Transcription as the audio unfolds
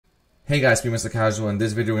Hey guys, it's me, Mr.Casual. In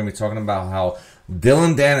this video, we're going to be talking about how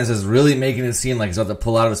Dillon Danis is really making it seem like he's about to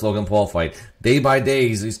pull out of this Logan Paul fight. Day by day,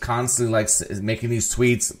 he's constantly like making these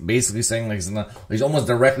tweets, basically saying like he's almost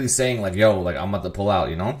directly saying like, yo, like I'm about to pull out,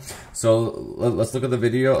 you know? So let's look at the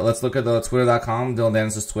video. Let's look at the twitter.com, Dillon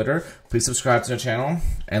Danis' Twitter. Please subscribe to the channel.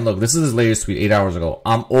 And look, this is his latest tweet 8 hours ago.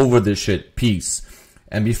 I'm over this shit. Peace.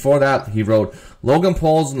 And before that, he wrote, Logan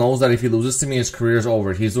Paul knows that if he loses to me, his career is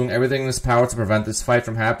over. He's doing everything in his power to prevent this fight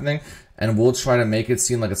from happening, and will try to make it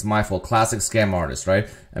seem like it's my fault. Classic scam artist, right?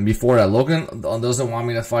 And before that, Logan doesn't want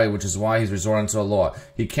me to fight, which is why he's resorting to a law.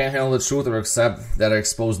 He can't handle the truth or accept that I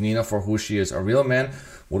exposed Nina for who she is. A real man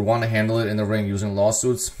would want to handle it in the ring. Using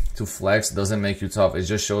lawsuits to flex doesn't make you tough. It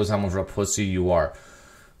just shows how much of a pussy you are.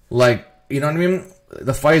 Like, you know what I mean?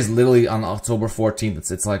 The fight is literally on October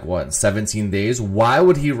 14th. It's like, what, 17 days? Why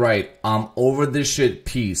would he write, I'm over this shit,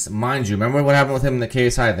 peace? Mind you, remember what happened with him in the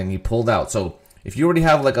KSI thing? He pulled out. So, if you already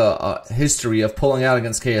have like a history of pulling out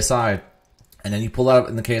against KSI, and then you pulled out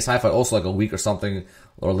in the KSI fight also like a week or something,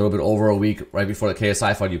 or a little bit over a week right before the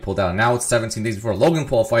KSI fight, you pulled out. And now it's 17 days before a Logan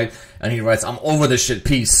Paul fight, and he writes, I'm over this shit,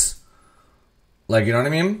 peace. Like, you know what I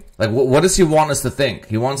mean? Like, what does he want us to think?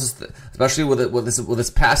 He wants us to, especially with this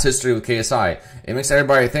past history with KSI, it makes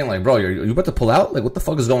everybody think like, bro, you about to pull out? Like, what the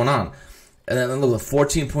fuck is going on? And then look,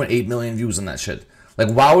 14.8 million views on that shit. Like,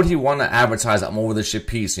 why would he want to advertise I'm over this shit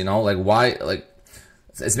piece? You know, like, why? Like,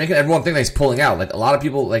 it's making everyone think that he's pulling out. Like, a lot of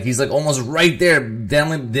people, like, he's like almost right there,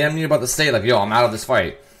 damn near about to say like, yo, I'm out of this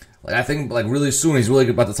fight. Like, I think like really soon he's really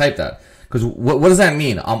about to type that. Because what does that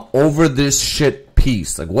mean? I'm over this shit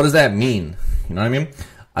piece. Like, what does that mean? You know what I mean?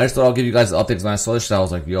 I just thought I'll give you guys the updates when I saw this shit. I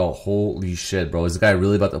was like, yo, holy shit, bro. Is this guy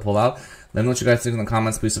really about to pull out? Let me know what you guys think in the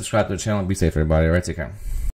comments. Please subscribe to the channel and be safe, everybody. All right, take care.